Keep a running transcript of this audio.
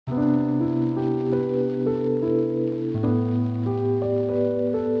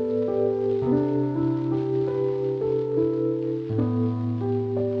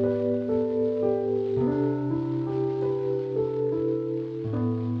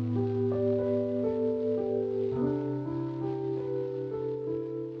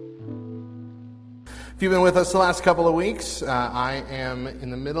If you've been with us the last couple of weeks, I am in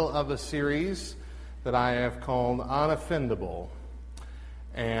the middle of a series that I have called Unoffendable.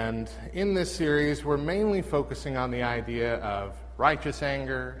 And in this series, we're mainly focusing on the idea of righteous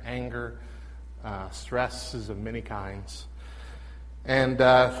anger, stresses of many kinds. And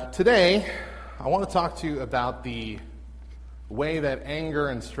today, I want to talk to you about the way that anger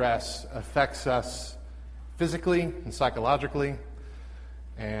and stress affects us physically and psychologically,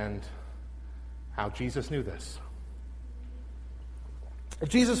 and how Jesus knew this. If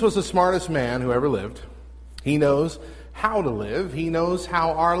Jesus was the smartest man who ever lived, he knows how to live. He knows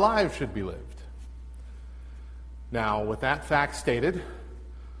how our lives should be lived. Now, with that fact stated,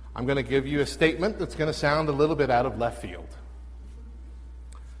 I'm going to give you a statement that's going to sound a little bit out of left field.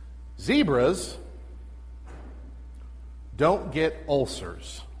 Zebras don't get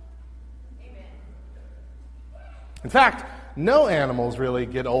ulcers. In fact, no animals really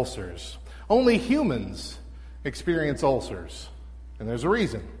get ulcers. Only humans experience ulcers, and there's a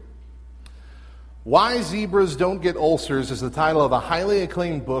reason. Why Zebras Don't Get Ulcers is the title of a highly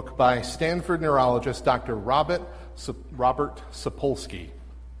acclaimed book by Stanford neurologist Dr. Robert Sapolsky.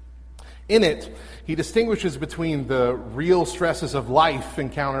 In it, he distinguishes between the real stresses of life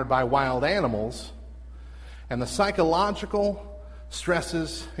encountered by wild animals and the psychological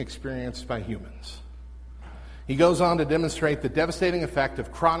stresses experienced by humans. He goes on to demonstrate the devastating effect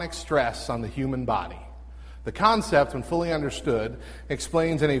of chronic stress on the human body. The concept, when fully understood,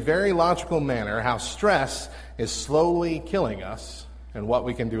 explains in a very logical manner how stress is slowly killing us and what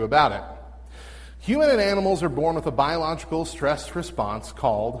we can do about it. Human and animals are born with a biological stress response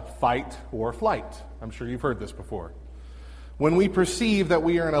called fight or flight. I'm sure you've heard this before. When we perceive that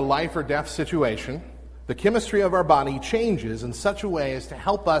we are in a life or death situation, the chemistry of our body changes in such a way as to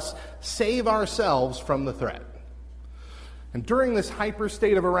help us save ourselves from the threat. And during this hyper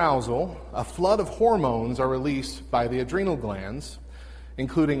state of arousal, a flood of hormones are released by the adrenal glands,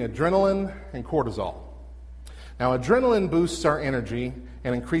 including adrenaline and cortisol. Now, adrenaline boosts our energy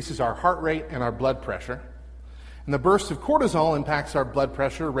and increases our heart rate and our blood pressure. And the burst of cortisol impacts our blood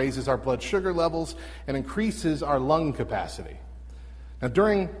pressure, raises our blood sugar levels, and increases our lung capacity. Now,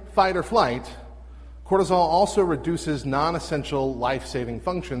 during fight or flight, cortisol also reduces non-essential life-saving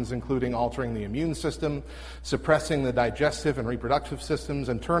functions, including altering the immune system, suppressing the digestive and reproductive systems,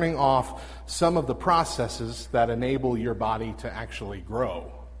 and turning off some of the processes that enable your body to actually grow.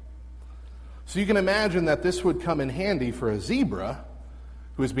 So you can imagine that this would come in handy for a zebra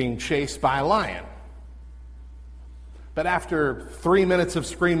who is being chased by a lion. But after 3 minutes of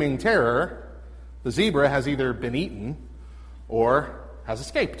screaming terror, the zebra has either been eaten or has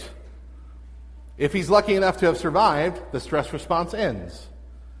escaped. If he's lucky enough to have survived, the stress response ends.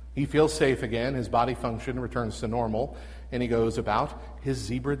 He feels safe again, his body function returns to normal, and he goes about his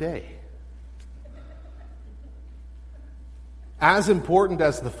zebra day. As important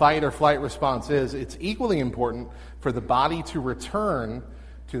as the fight or flight response is, it's equally important for the body to return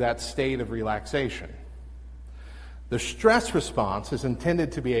to that state of relaxation. The stress response is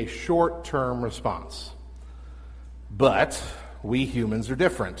intended to be a short-term response. But we humans are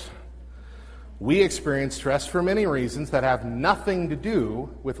different. We experience stress for many reasons that have nothing to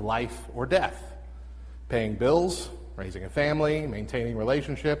do with life or death. Paying bills, raising a family, maintaining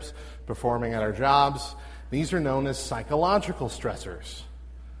relationships, performing at our jobs. These are known as psychological stressors,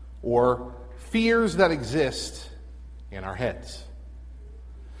 or fears that exist in our heads.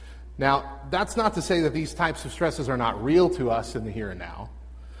 Now, that's not to say that these types of stresses are not real to us in the here and now,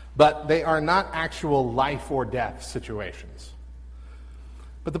 but they are not actual life or death situations.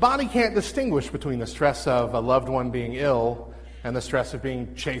 But the body can't distinguish between the stress of a loved one being ill and the stress of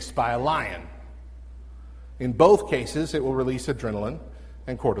being chased by a lion. In both cases, it will release adrenaline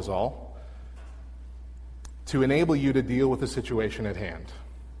and cortisol to enable you to deal with the situation at hand.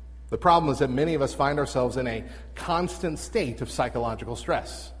 The problem is that many of us find ourselves in a constant state of psychological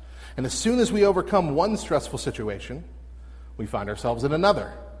stress. And as soon as we overcome one stressful situation, we find ourselves in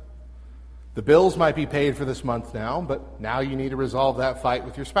another. The bills might be paid for this month now, but now you need to resolve that fight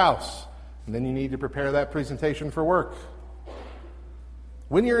with your spouse. And then you need to prepare that presentation for work.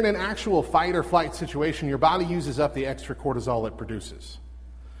 When you're in an actual fight or flight situation, your body uses up the extra cortisol it produces.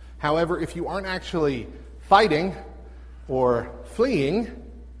 However, if you aren't actually fighting or fleeing,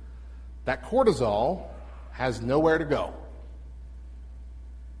 that cortisol has nowhere to go.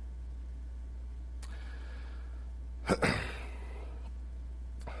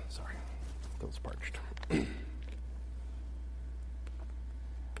 Sorry, that was parched.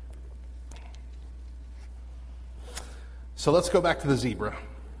 So let's go back to the zebra.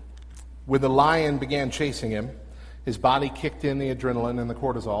 When the lion began chasing him, his body kicked in the adrenaline and the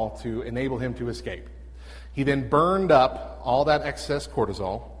cortisol to enable him to escape. He then burned up all that excess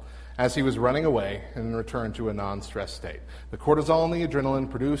cortisol as he was running away and returned to a non-stress state. The cortisol and the adrenaline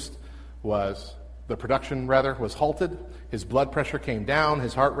production was halted, his blood pressure came down,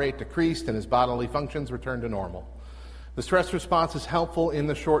 his heart rate decreased, and his bodily functions returned to normal. The stress response is helpful in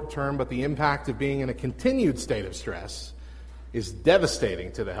the short term, but the impact of being in a continued state of stress is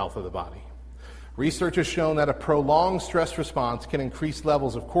devastating to the health of the body. Research has shown that a prolonged stress response can increase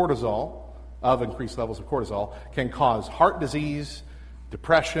levels of cortisol, can cause heart disease,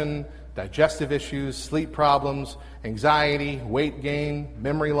 depression, digestive issues, sleep problems, anxiety, weight gain,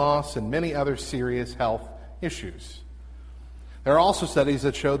 memory loss, and many other serious health issues. There are also studies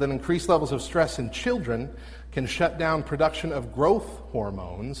that show that increased levels of stress in children can shut down production of growth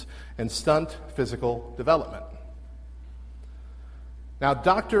hormones and stunt physical development. Now,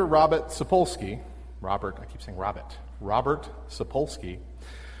 Dr. Robert Sapolsky,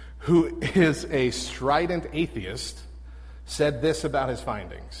 who is a strident atheist, said this about his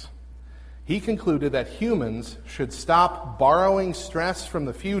findings. He concluded that humans should stop borrowing stress from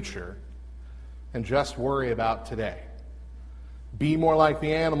the future and just worry about today. Be more like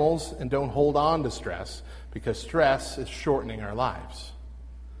the animals and don't hold on to stress, because stress is shortening our lives.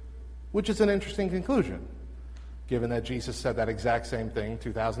 Which is an interesting conclusion, given that Jesus said that exact same thing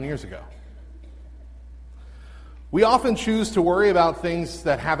 2,000 years ago. We often choose to worry about things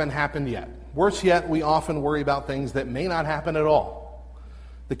that haven't happened yet. Worse yet, we often worry about things that may not happen at all.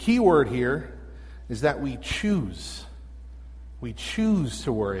 The key word here is that we choose. We choose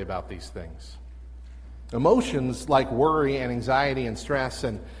to worry about these things. Emotions like worry and anxiety and stress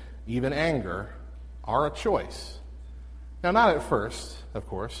and even anger are a choice. Now, not at first, of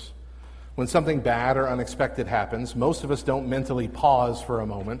course. When something bad or unexpected happens, most of us don't mentally pause for a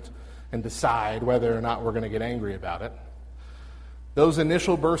moment and decide whether or not we're going to get angry about it. Those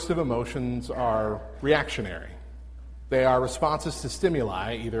initial bursts of emotions are reactionary. They are responses to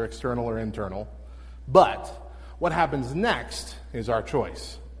stimuli, either external or internal. But what happens next is our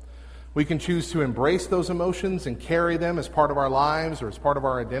choice. We can choose to embrace those emotions and carry them as part of our lives or as part of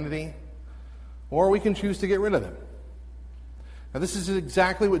our identity, or we can choose to get rid of them. Now, this is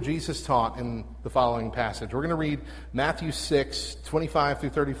exactly what Jesus taught in the following passage. We're going to read Matthew 6, 25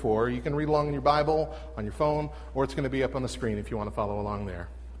 through 34. You can read along in your Bible, on your phone, or it's going to be up on the screen if you want to follow along there.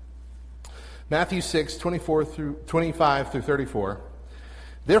 Matthew 6, 25 through 34.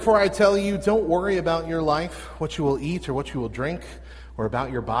 Therefore I tell you, don't worry about your life, what you will eat or what you will drink, or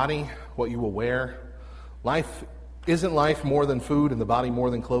about your body, what you will wear. Isn't life more than food and the body more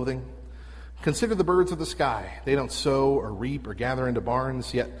than clothing? Consider the birds of the sky. They don't sow or reap or gather into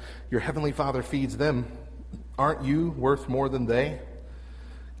barns, yet your heavenly Father feeds them. Aren't you worth more than they?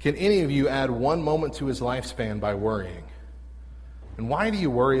 Can any of you add 1 moment to his lifespan by worrying? And why do you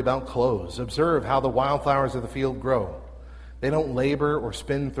worry about clothes? Observe how the wildflowers of the field grow. They don't labor or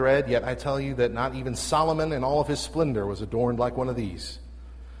spin thread, yet I tell you that not even Solomon in all of his splendor was adorned like one of these.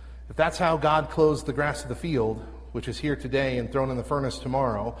 If that's how God clothes the grass of the field, which is here today and thrown in the furnace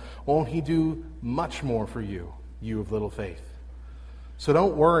tomorrow, won't he do much more for you, you of little faith? So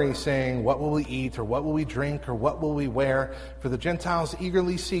don't worry, saying, what will we eat, or what will we drink, or what will we wear? For the Gentiles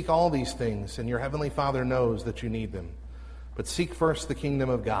eagerly seek all these things, and your heavenly Father knows that you need them. But seek first the kingdom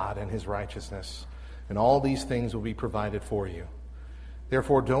of God and his righteousness, and all these things will be provided for you.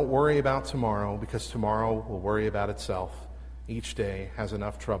 Therefore, don't worry about tomorrow, because tomorrow will worry about itself. Each day has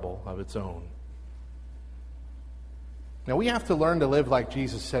enough trouble of its own. Now, we have to learn to live like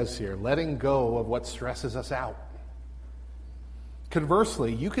Jesus says here, letting go of what stresses us out.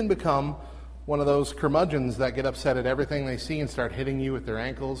 Conversely, you can become one of those curmudgeons that get upset at everything they see and start hitting you with their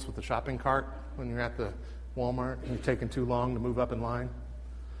ankles with the shopping cart when you're at the Walmart and you're taking too long to move up in line.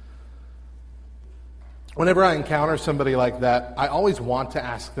 Whenever I encounter somebody like that, I always want to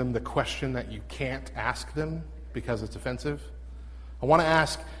ask them the question that you can't ask them because it's offensive. I want to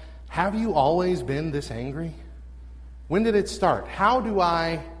ask, have you always been this angry? When did it start? How do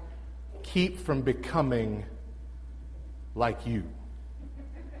I keep from becoming like you?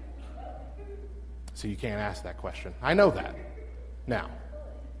 So you can't ask that question. I know that. Now,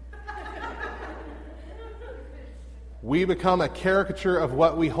 we become a caricature of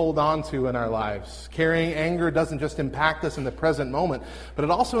what we hold on to in our lives. Carrying anger doesn't just impact us in the present moment, but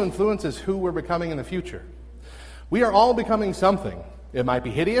it also influences who we're becoming in the future. We are all becoming something. It might be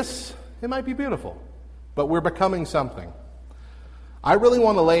hideous, it might be beautiful, but we're becoming something. I really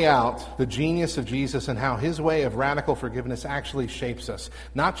want to lay out the genius of Jesus and how his way of radical forgiveness actually shapes us,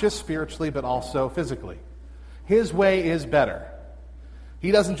 not just spiritually, but also physically. His way is better. He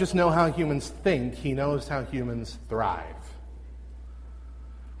doesn't just know how humans think, he knows how humans thrive.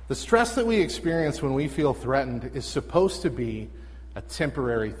 The stress that we experience when we feel threatened is supposed to be a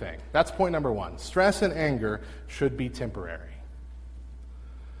temporary thing. That's point number one. Stress and anger should be temporary.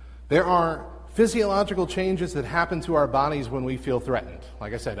 There are physiological changes that happen to our bodies when we feel threatened.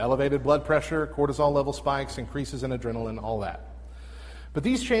 Like I said, elevated blood pressure, cortisol level spikes, increases in adrenaline, all that. But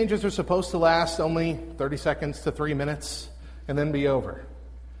these changes are supposed to last only 30 seconds to 3 minutes and then be over.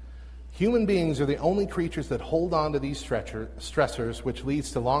 Human beings are the only creatures that hold on to these stressors, which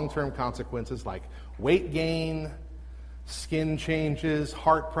leads to long-term consequences like weight gain, skin changes,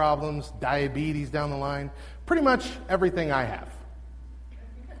 heart problems, diabetes down the line, pretty much everything I have.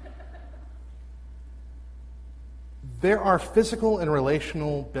 There are physical and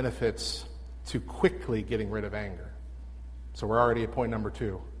relational benefits to quickly getting rid of anger. So we're already at point number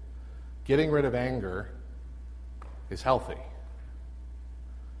 2. Getting rid of anger is healthy.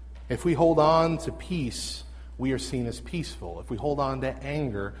 If we hold on to peace, we are seen as peaceful. If we hold on to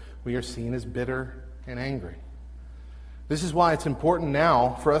anger, we are seen as bitter and angry. This is why it's important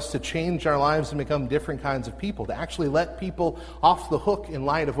now for us to change our lives and become different kinds of people, to actually let people off the hook in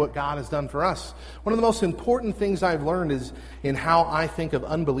light of what God has done for us. One of the most important things I've learned is in how I think of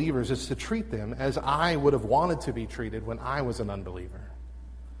unbelievers is to treat them as I would have wanted to be treated when I was an unbeliever.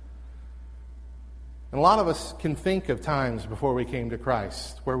 And a lot of us can think of times before we came to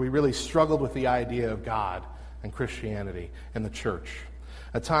Christ where we really struggled with the idea of God and Christianity and the church.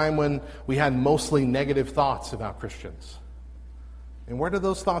 A time when we had mostly negative thoughts about Christians. And where did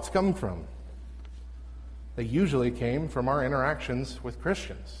those thoughts come from? They usually came from our interactions with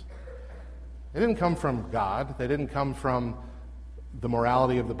Christians. They didn't come from God. They didn't come from the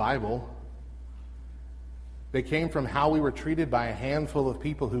morality of the Bible. They came from how we were treated by a handful of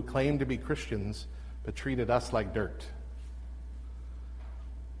people who claimed to be Christians but treated us like dirt.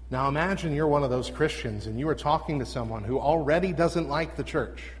 Now imagine you're one of those Christians and you are talking to someone who already doesn't like the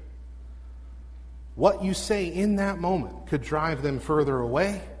church. What you say in that moment could drive them further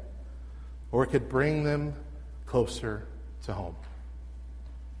away, or it could bring them closer to home.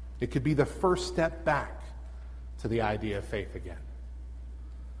 It could be the first step back to the idea of faith again.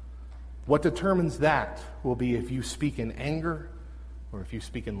 What determines that will be if you speak in anger or if you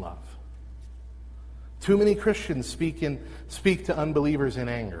speak in love. Too many Christians speak to unbelievers in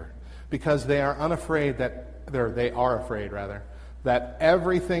anger because they are afraid that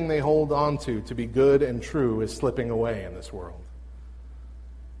everything they hold on to be good and true is slipping away in this world.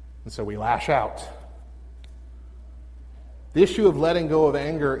 And so we lash out. The issue of letting go of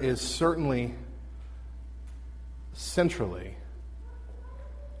anger is certainly centrally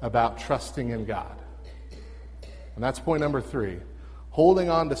about trusting in God. And that's point number 3.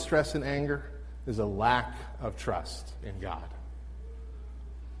 Holding on to stress and anger is a lack of trust in God.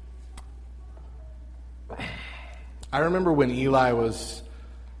 I remember when Eli was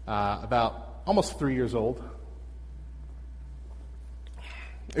about almost 3 years old.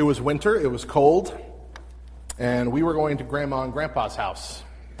 It was winter, it was cold, and we were going to Grandma and Grandpa's house.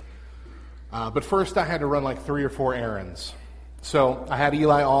 But first I had to run like 3 or 4 errands. So I had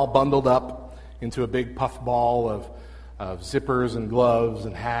Eli all bundled up into a big puff ball of zippers and gloves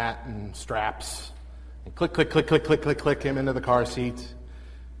and hat and straps. And click him into the car seat.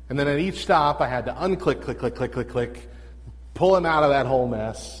 And then at each stop, I had to unclick, pull him out of that whole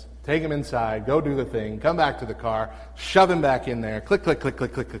mess, take him inside, go do the thing, come back to the car, shove him back in there,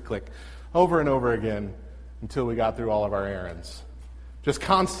 click, over and over again until we got through all of our errands. Just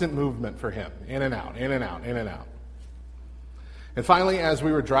constant movement for him, in and out, in and out, in and out. And finally, as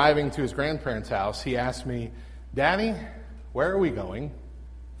we were driving to his grandparents' house, he asked me, "Daddy, where are we going?"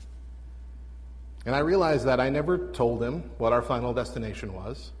 And I realized that I never told him what our final destination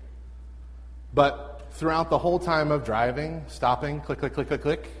was. But throughout the whole time of driving, stopping,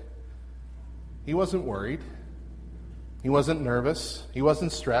 click, he wasn't worried. He wasn't nervous. He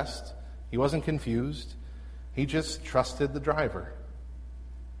wasn't stressed. He wasn't confused. He just trusted the driver.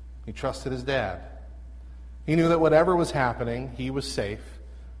 He trusted his dad. He knew that whatever was happening, he was safe,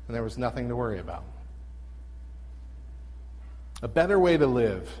 and there was nothing to worry about. A better way to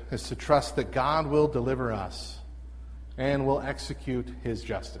live is to trust that God will deliver us and will execute his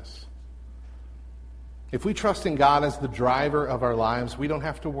justice. If we trust in God as the driver of our lives, we don't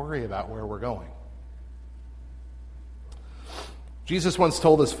have to worry about where we're going. Jesus once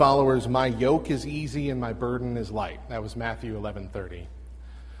told his followers, "My yoke is easy and my burden is light." That was Matthew 11:30.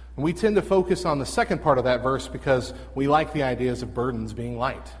 And we tend to focus on the second part of that verse because we like the ideas of burdens being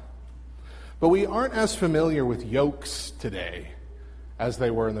light. But we aren't as familiar with yokes today as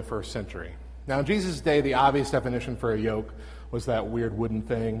they were in the first century. Now, in Jesus' day, the obvious definition for a yoke was that weird wooden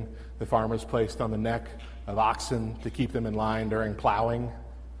thing the farmers placed on the neck of oxen to keep them in line during plowing.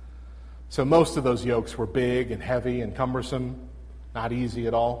 So most of those yokes were big and heavy and cumbersome, not easy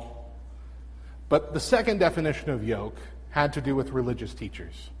at all. But the second definition of yoke had to do with religious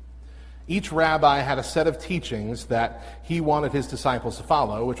teachers. Each rabbi had a set of teachings that he wanted his disciples to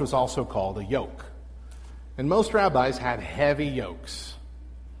follow, which was also called a yoke. And most rabbis had heavy yokes.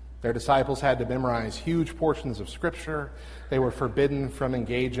 Their disciples had to memorize huge portions of Scripture. They were forbidden from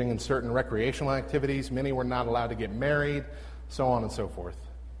engaging in certain recreational activities. Many were not allowed to get married, so on and so forth.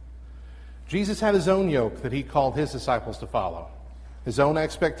 Jesus had his own yoke that he called his disciples to follow, his own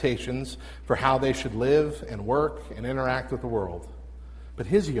expectations for how they should live and work and interact with the world. But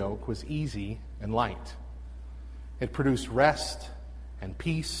his yoke was easy and light. It produced rest and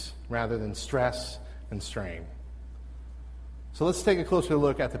peace rather than stress and strain. So let's take a closer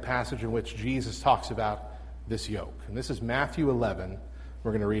look at the passage in which Jesus talks about this yoke. And this is Matthew 11.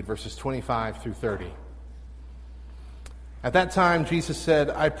 We're going to read verses 25 through 30. At that time, Jesus said,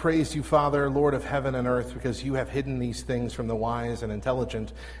 "I praise you, Father, Lord of heaven and earth, because you have hidden these things from the wise and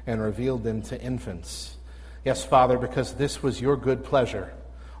intelligent and revealed them to infants. Yes, Father, because this was your good pleasure.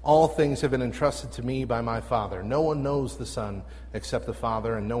 All things have been entrusted to me by my Father. No one knows the Son except the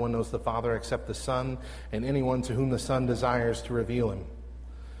Father, and no one knows the Father except the Son, and anyone to whom the Son desires to reveal him.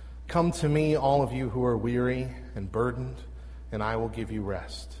 Come to me, all of you who are weary and burdened, and I will give you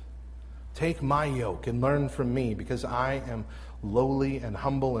rest. Take my yoke and learn from me, because I am lowly and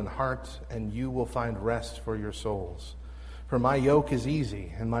humble in heart, and you will find rest for your souls. For my yoke is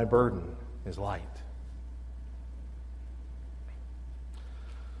easy, and my burden is light."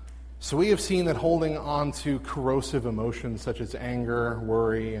 So we have seen that holding on to corrosive emotions such as anger,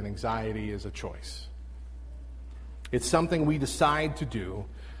 worry, and anxiety is a choice. It's something we decide to do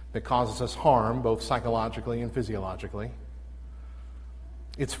that causes us harm, both psychologically and physiologically.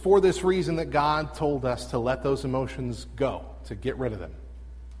 It's for this reason that God told us to let those emotions go, to get rid of them.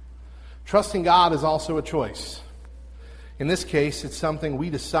 Trusting God is also a choice. In this case, it's something we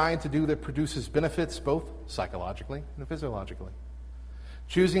decide to do that produces benefits both psychologically and physiologically.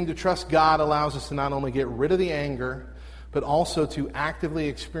 Choosing to trust God allows us to not only get rid of the anger, but also to actively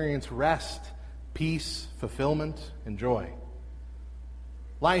experience rest, peace, fulfillment, and joy.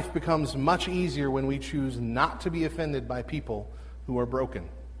 Life becomes much easier when we choose not to be offended by people who are broken.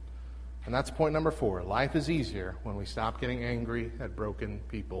 And that's point number 4. Life is easier when we stop getting angry at broken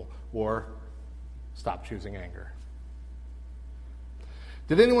people or stop choosing anger.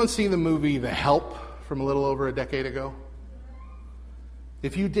 Did anyone see the movie The Help from a little over a decade ago?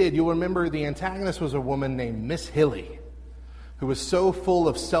 If you did, you'll remember the antagonist was a woman named Miss Hilly, who was so full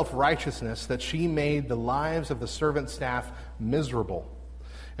of self-righteousness that she made the lives of the servant staff miserable.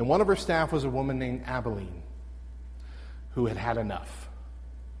 And one of her staff was a woman named Abilene, who had had enough.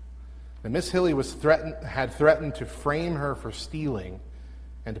 And Miss Hilly had threatened to frame her for stealing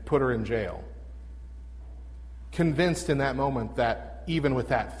and to put her in jail. Convinced in that moment that even with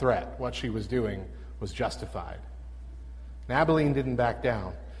that threat, what she was doing was justified. And Abilene didn't back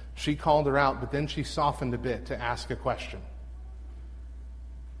down. She called her out, but then she softened a bit to ask a question.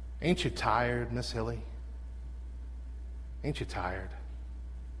 "Ain't you tired, Miss Hilly? Ain't you tired?"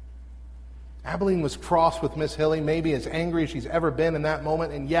 Abilene was cross with Miss Hilly, maybe as angry as she's ever been in that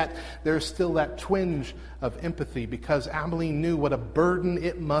moment, and yet there's still that twinge of empathy because Abilene knew what a burden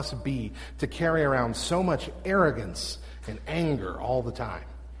it must be to carry around so much arrogance and anger all the time.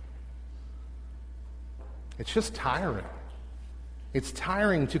 It's just tiring. It's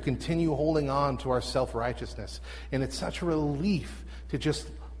tiring to continue holding on to our self-righteousness, and it's such a relief to just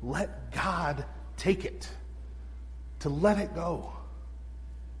let God take it, to let it go.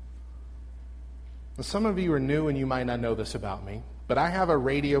 Now, some of you are new and you might not know this about me, but I have a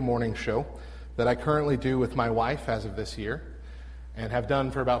radio morning show that I currently do with my wife as of this year and have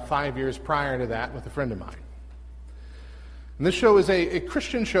done for about 5 years prior to that with a friend of mine. And this show is a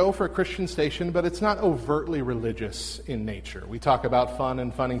Christian show for a Christian station, but it's not overtly religious in nature. We talk about fun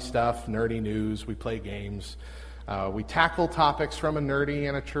and funny stuff, nerdy news, we play games. We tackle topics from a nerdy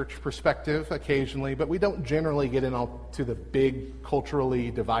and a church perspective occasionally, but we don't generally get into the big culturally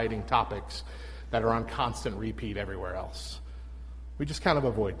dividing topics that are on constant repeat everywhere else. We just kind of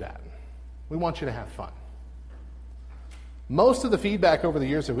avoid that. We want you to have fun. Most of the feedback over the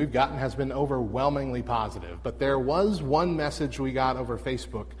years that we've gotten has been overwhelmingly positive, but there was one message we got over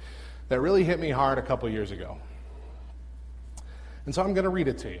Facebook that really hit me hard a couple years ago. And so I'm going to read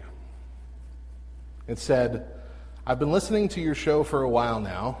it to you. It said, "I've been listening to your show for a while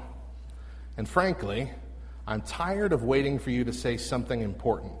now, and frankly, I'm tired of waiting for you to say something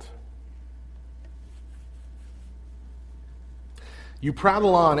important. You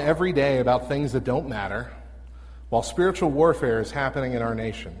prattle on every day about things that don't matter, while spiritual warfare is happening in our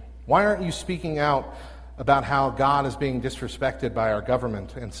nation. Why aren't you speaking out about how God is being disrespected by our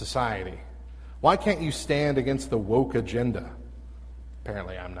government and society? Why can't you stand against the woke agenda?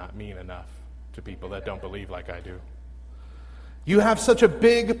 Apparently, I'm not mean enough to people that don't believe like I do. You have such a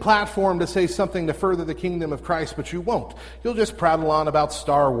big platform to say something to further the kingdom of Christ, but you won't. You'll just prattle on about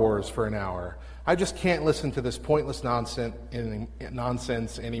Star Wars for an hour. I just can't listen to this pointless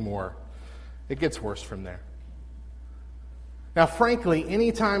nonsense anymore. It gets worse from there. Now, frankly,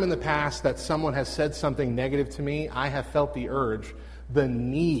 any time in the past that someone has said something negative to me, I have felt the urge, the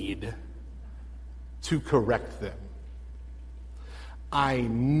need to correct them. I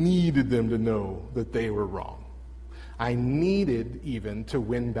needed them to know that they were wrong. I needed even to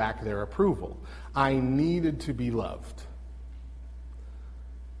win back their approval. I needed to be loved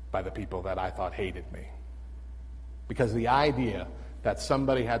by the people that I thought hated me. Because the idea that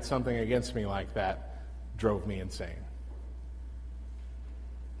somebody had something against me like that drove me insane.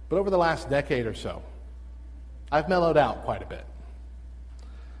 But over the last decade or so, I've mellowed out quite a bit.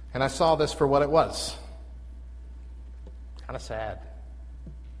 And I saw this for what it was. Kind of sad.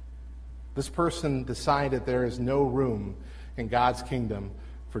 This person decided there is no room in God's kingdom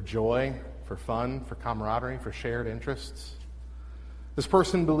for joy, for fun, for camaraderie, for shared interests. This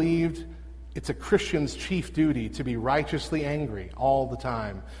person believed it's a Christian's chief duty to be righteously angry all the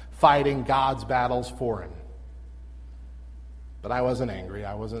time, fighting God's battles for him. But I wasn't angry.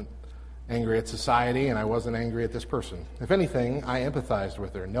 I wasn't angry at society, and I wasn't angry at this person. If anything, I empathized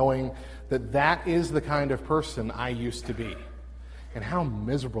with her, knowing that that is the kind of person I used to be, and how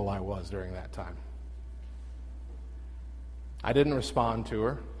miserable I was during that time. I didn't respond to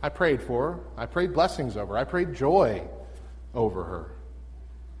her. I prayed for her. I prayed blessings over her. I prayed joy over her.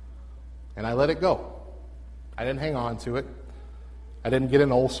 And I let it go. I didn't hang on to it. I didn't get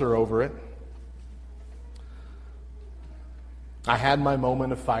an ulcer over it. I had my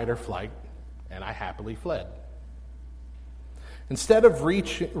moment of fight or flight, and I happily fled. Instead of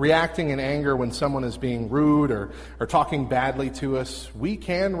reacting in anger when someone is being rude or talking badly to us, we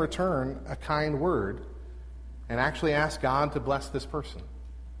can return a kind word and actually ask God to bless this person.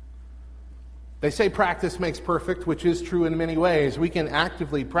 They say practice makes perfect, which is true in many ways. We can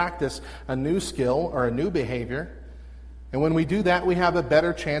actively practice a new skill or a new behavior, and when we do that, we have a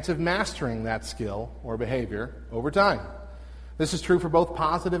better chance of mastering that skill or behavior over time. This is true for both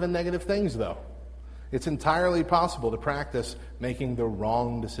positive and negative things, though. It's entirely possible to practice making the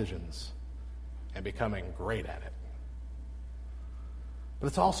wrong decisions and becoming great at it. But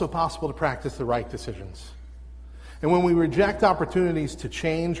it's also possible to practice the right decisions. And when we reject opportunities to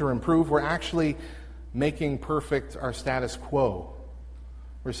change or improve, we're actually making perfect our status quo.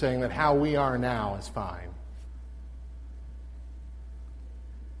 We're saying that how we are now is fine.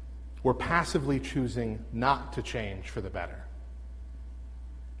 We're passively choosing not to change for the better.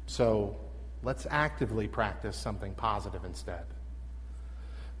 So let's actively practice something positive instead.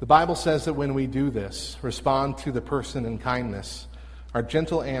 The Bible says that when we do this, respond to the person in kindness, our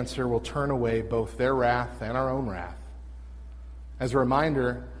gentle answer will turn away both their wrath and our own wrath. As a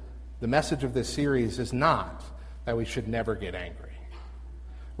reminder, the message of this series is not that we should never get angry.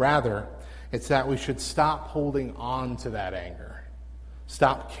 Rather, it's that we should stop holding on to that anger.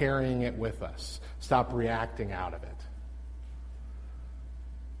 Stop carrying it with us. Stop reacting out of it.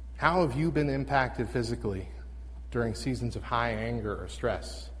 How have you been impacted physically during seasons of high anger or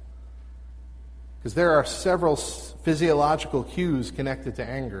stress? Because there are several physiological cues connected to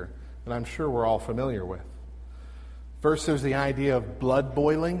anger that I'm sure we're all familiar with. First, there's the idea of blood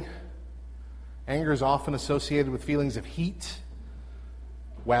boiling. Anger is often associated with feelings of heat,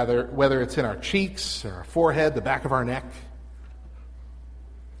 whether it's in our cheeks or our forehead, the back of our neck.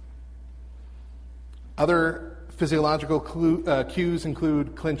 Other physiological cues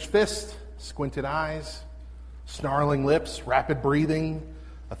include clenched fists, squinted eyes, snarling lips, rapid breathing,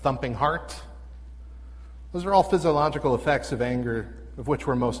 a thumping heart. Those are all physiological effects of anger of which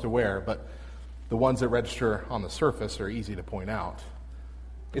we're most aware, but the ones that register on the surface are easy to point out.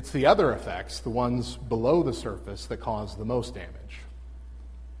 It's the other effects, the ones below the surface, that cause the most damage.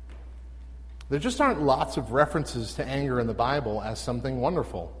 There just aren't lots of references to anger in the Bible as something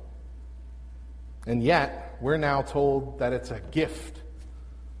wonderful. And yet, we're now told that it's a gift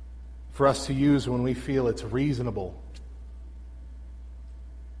for us to use when we feel it's reasonable.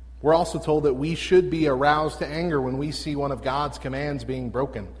 We're also told that we should be aroused to anger when we see one of God's commands being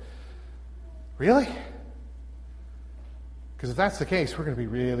broken. Really? Because if that's the case, we're going to be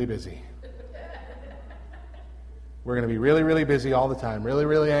really busy. We're going to be really, really busy all the time, really,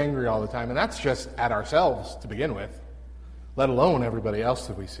 really angry all the time. And that's just at ourselves to begin with, let alone everybody else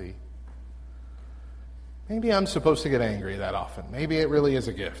that we see. maybe I'm supposed to get angry that often. Maybe it really is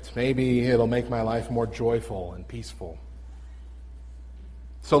a gift. Maybe it'll make my life more joyful and peaceful.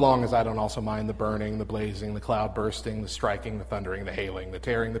 So long as I don't also mind the burning, the blazing, the cloud bursting, the striking, the thundering, the hailing, the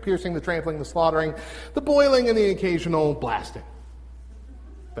tearing, the piercing, the trampling, the slaughtering, the boiling, and the occasional blasting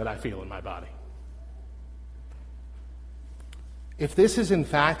that I feel in my body. If this is in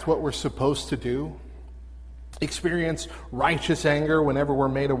fact what we're supposed to do, experience righteous anger whenever we're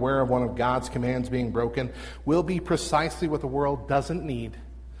made aware of one of God's commands being broken, will be precisely what the world doesn't need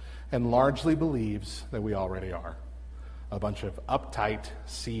and largely believes that we already are. A bunch of uptight,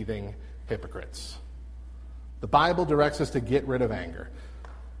 seething hypocrites. The Bible directs us to get rid of anger.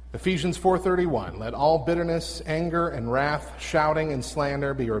 Ephesians 4:31, let all bitterness, anger, and wrath, shouting, and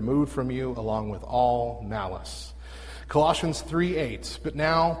slander be removed from you, along with all malice. Colossians 3:8, but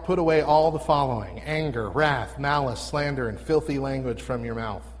now put away all the following: anger, wrath, malice, slander, and filthy language from your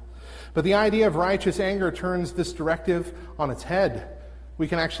mouth. But the idea of righteous anger turns this directive on its head. We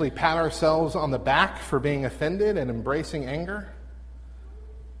can actually pat ourselves on the back for being offended and embracing anger.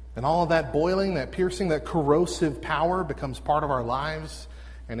 And all of that boiling, that piercing, that corrosive power becomes part of our lives,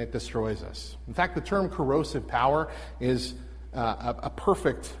 and it destroys us. In fact, the term corrosive power is a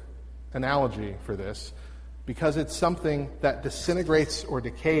perfect analogy for this, because it's something that disintegrates or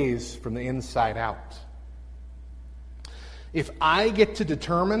decays from the inside out. If I get to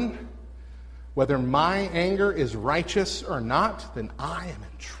determine whether my anger is righteous or not, then I am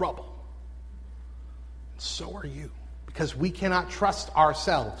in trouble. And so are you, because we cannot trust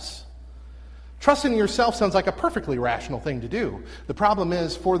ourselves. Trusting yourself sounds like a perfectly rational thing to do. The problem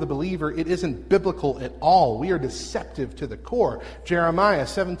is, for the believer, it isn't biblical at all. We are deceptive to the core. Jeremiah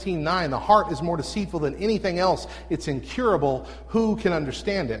 17:9, the heart is more deceitful than anything else. It's incurable. Who can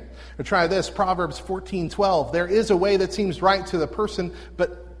understand it? Or try this, Proverbs 14:12, there is a way that seems right to the person,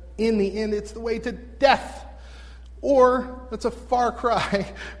 but in the end, it's the way to death. Or, that's a far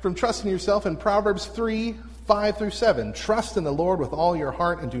cry from trusting yourself in Proverbs 3:5-7. Trust in the Lord with all your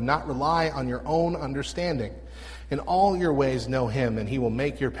heart and do not rely on your own understanding. In all your ways know him, and he will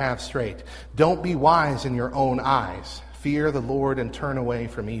make your path straight. Don't be wise in your own eyes. Fear the Lord and turn away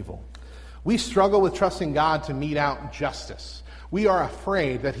from evil. We struggle with trusting God to mete out justice. We are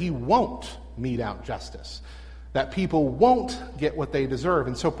afraid that he won't mete out justice, that people won't get what they deserve.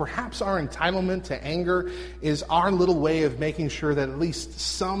 And so perhaps our entitlement to anger is our little way of making sure that at least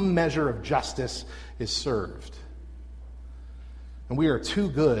some measure of justice is served. And we are too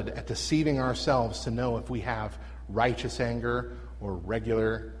good at deceiving ourselves to know if we have righteous anger or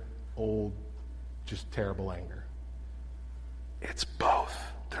regular, old, just terrible anger. It's both.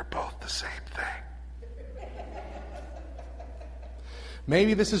 They're both the same thing.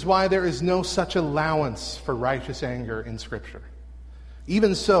 Maybe this is why there is no such allowance for righteous anger in Scripture.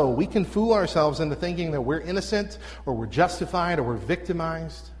 Even so, we can fool ourselves into thinking that we're innocent or we're justified or we're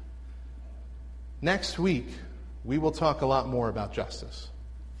victimized. Next week, we will talk a lot more about justice.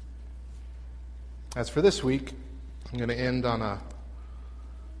 As for this week, I'm going to end on an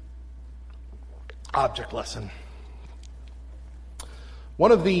object lesson.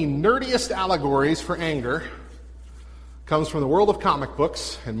 One of the nerdiest allegories for anger comes from the world of comic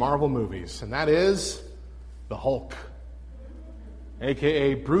books and Marvel movies, and that is the Hulk,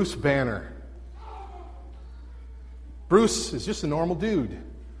 a.k.a. Bruce Banner. Bruce is just a normal dude,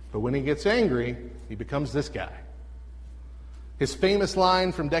 but when he gets angry, he becomes this guy. His famous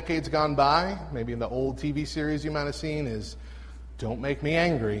line from decades gone by, maybe in the old TV series you might have seen, is, "Don't make me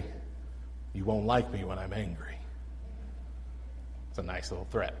angry. You won't like me when I'm angry." It's a nice little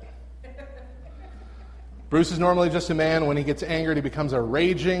threat. Bruce is normally just a man. When he gets angered, he becomes a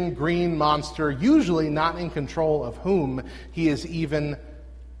raging green monster, usually not in control of whom he is even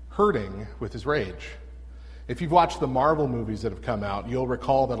hurting with his rage. If you've watched the Marvel movies that have come out, you'll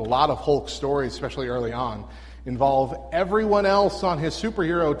recall that a lot of Hulk stories, especially early on, involve everyone else on his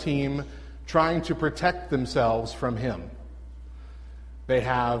superhero team trying to protect themselves from him. They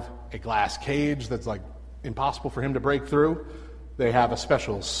have a glass cage that's like impossible for him to break through. They have a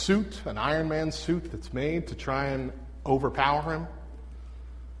special suit, an Iron Man suit that's made to try and overpower him.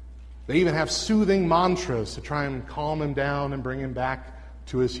 They even have soothing mantras to try and calm him down and bring him back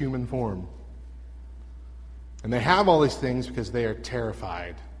to his human form. And they have all these things because they are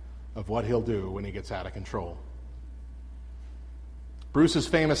terrified of what he'll do when he gets out of control. Bruce's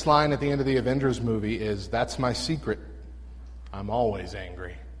famous line at the end of the Avengers movie is, "That's my secret. I'm always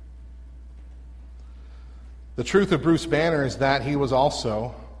angry." The truth of Bruce Banner is that he was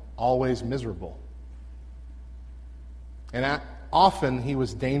also always miserable. And often he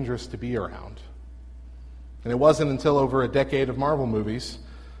was dangerous to be around. And it wasn't until over a decade of Marvel movies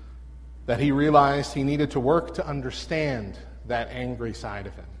that he realized he needed to work to understand that angry side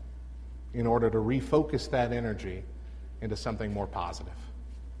of him in order to refocus that energy into something more positive.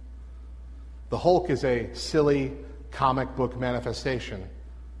 The Hulk is a silly comic book manifestation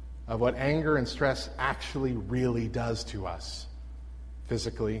of what anger and stress actually really does to us,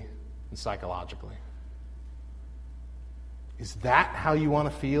 physically and psychologically. Is that how you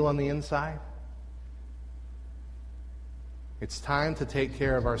want to feel on the inside? It's time to take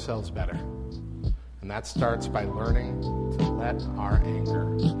care of ourselves better. And that starts by learning to let our anger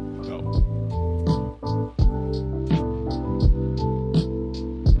go.